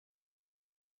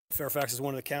Fairfax is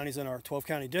one of the counties in our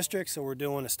 12-county district, so we're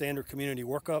doing a standard community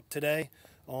workup today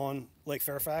on Lake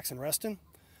Fairfax in Reston.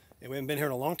 And we haven't been here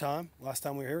in a long time. Last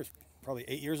time we were here was probably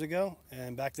 8 years ago,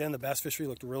 and back then the bass fishery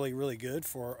looked really, really good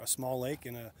for a small lake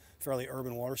in a fairly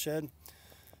urban watershed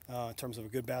in terms of a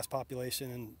good bass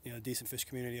population and decent fish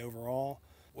community overall.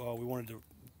 Well, we wanted to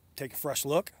take a fresh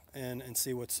look and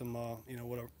see what some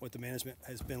what the management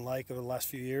has been like over the last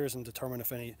few years and determine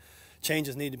if any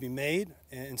changes need to be made.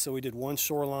 And so we did one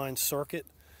shoreline circuit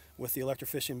with the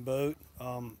electrofishing boat.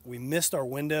 We missed our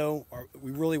window. We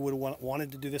really would have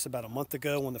wanted to do this about a month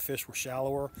ago when the fish were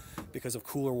shallower because of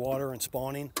cooler water and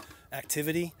spawning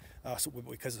activity. So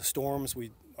because of storms,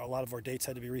 a lot of our dates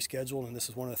had to be rescheduled, and this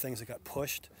is one of the things that got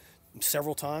pushed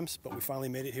several times, but we finally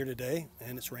made it here today,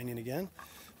 and it's raining again.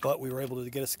 But we were able to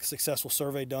get a successful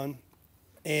survey done,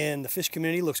 and the fish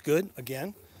community looks good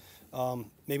again.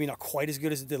 Maybe not quite as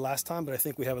good as it did last time, but I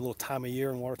think we have a little time of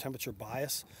year and water temperature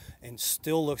bias, and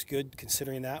still looks good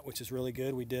considering that, which is really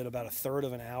good. We did about 1/3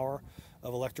 of an hour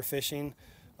of electrofishing,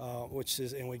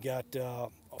 and we got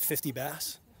 50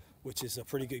 bass, which is a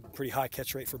pretty high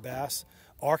catch rate for bass.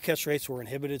 Our catch rates were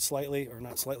inhibited slightly, or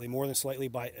not slightly, more than slightly,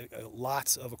 by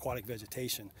lots of aquatic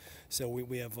vegetation. So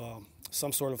we have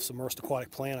some sort of submerged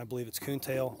aquatic plant. I believe it's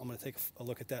coontail. I'm going to take a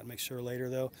look at that and make sure later,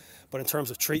 though. But in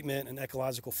terms of treatment and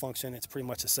ecological function, it's pretty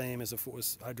much the same as if it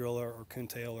was hydrilla or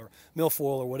coontail or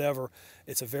milfoil or whatever.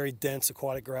 It's a very dense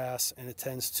aquatic grass, and it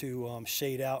tends to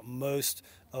shade out most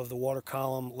of the water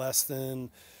column less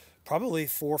than probably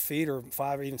 4 feet or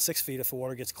 5 or even 6 feet if the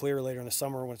water gets clear later in the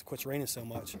summer when it quits raining so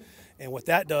much. And what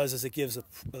that does is it gives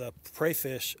the prey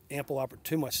fish ample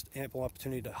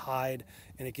opportunity to hide,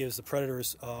 and it gives the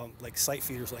predators, like sight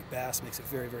feeders like bass, makes it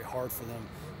very, very hard for them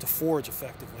to forage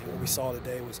effectively. What we saw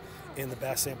today was in the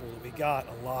bass sample that we got,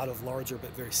 a lot of larger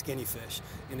but very skinny fish,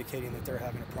 indicating that they're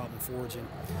having a problem foraging.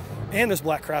 And there's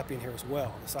black crappie in here as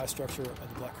well. The size structure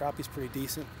of the black crappie is pretty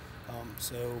decent.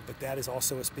 But that is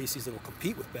also a species that will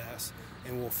compete with bass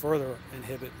and will further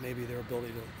inhibit maybe their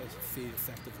ability to feed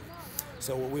effectively.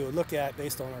 So what we would look at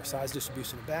based on our size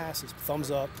distribution of bass is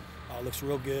thumbs up, looks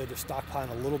real good. They're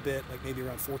stockpiling a little bit, like maybe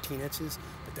around 14 inches,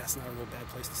 but that's not a real bad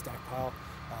place to stockpile.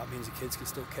 It means the kids can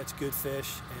still catch good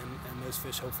fish, and those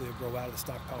fish hopefully will grow out of the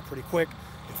stockpile pretty quick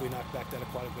if we knock back that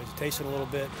aquatic vegetation a little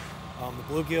bit.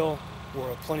 The bluegill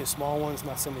were plenty of small ones,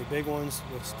 not so many big ones,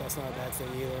 which that's not a bad thing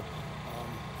either.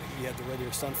 You had the red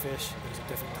ear sunfish. There's a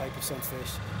different type of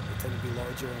sunfish. They tend to be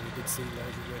larger, and we did see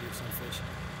larger red ear sunfish.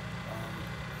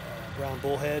 Brown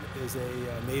bullhead is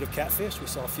a native catfish. We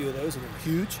saw a few of those, and they were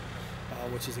huge,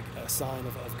 which is a sign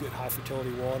of good high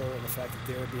fertility water and the fact that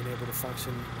they're being able to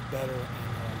function better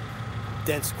in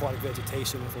dense aquatic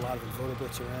vegetation with a lot of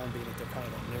invertebrates around, being that they're kind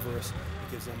of omnivorous.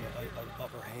 It gives them an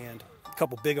upper hand. A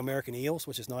couple big American eels,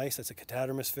 which is nice. That's a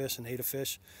catadromous fish, a native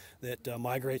fish that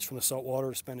migrates from the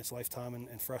saltwater to spend its lifetime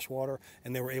in fresh water.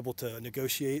 And they were able to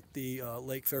negotiate the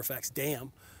Lake Fairfax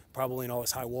Dam, probably in all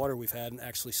this high water we've had, and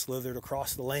actually slithered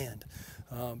across the land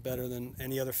better than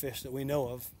any other fish that we know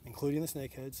of, including the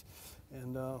snakeheads,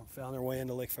 and found their way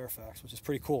into Lake Fairfax, which is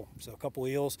pretty cool. So a couple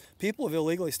eels. People have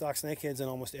illegally stocked snakeheads in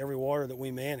almost every water that we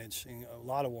manage, in a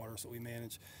lot of waters that we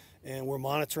manage. And we're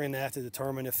monitoring that to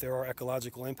determine if there are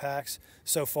ecological impacts.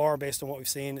 So far, based on what we've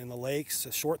seen in the lakes,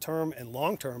 short-term and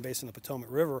long-term, based on the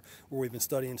Potomac River, where we've been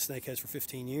studying snakeheads for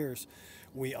 15 years,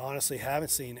 we honestly haven't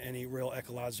seen any real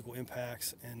ecological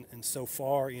impacts. And so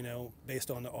far,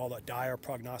 based on all the dire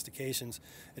prognostications,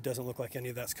 it doesn't look like any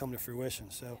of that's come to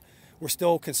fruition. So we're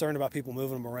still concerned about people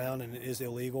moving them around, and it is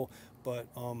illegal, but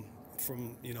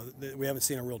we haven't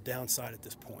seen a real downside at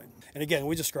this point. And again,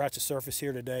 we just scratched the surface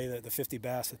here today. The 50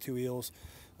 bass, the 2 eels,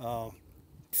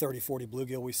 30, 40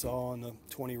 bluegill we saw, and the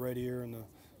 20 red ear, and the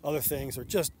other things are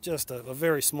just a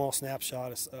very small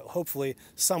snapshot. It's hopefully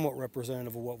somewhat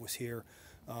representative of what was here.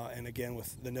 And again,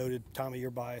 with the noted time of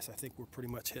year bias, I think we're pretty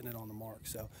much hitting it on the mark.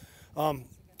 So in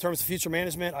terms of future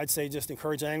management, I'd say just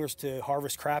encourage anglers to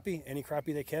harvest crappie, any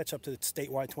crappie they catch, up to the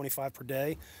statewide 25 per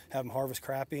day. Have them harvest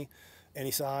crappie,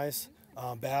 any size.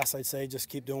 Bass, I'd say just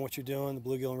keep doing what you're doing. The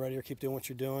bluegill and red ear, keep doing what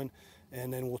you're doing.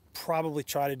 And then we'll probably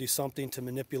try to do something to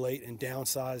manipulate and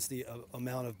downsize the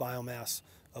amount of biomass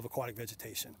of aquatic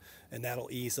vegetation. And that'll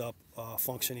ease up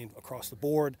functioning across the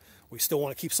board. We still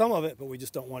want to keep some of it, but we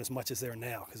just don't want as much as there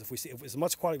now. Because if as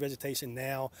much aquatic vegetation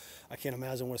now, I can't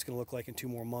imagine what it's going to look like in 2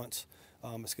 more months.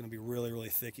 It's going to be really, really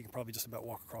thick. You can probably just about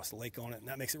walk across the lake on it, and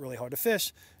that makes it really hard to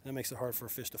fish, and that makes it hard for a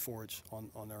fish to forage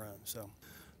on their own. So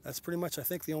that's pretty much, I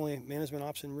think, the only management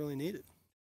option really needed.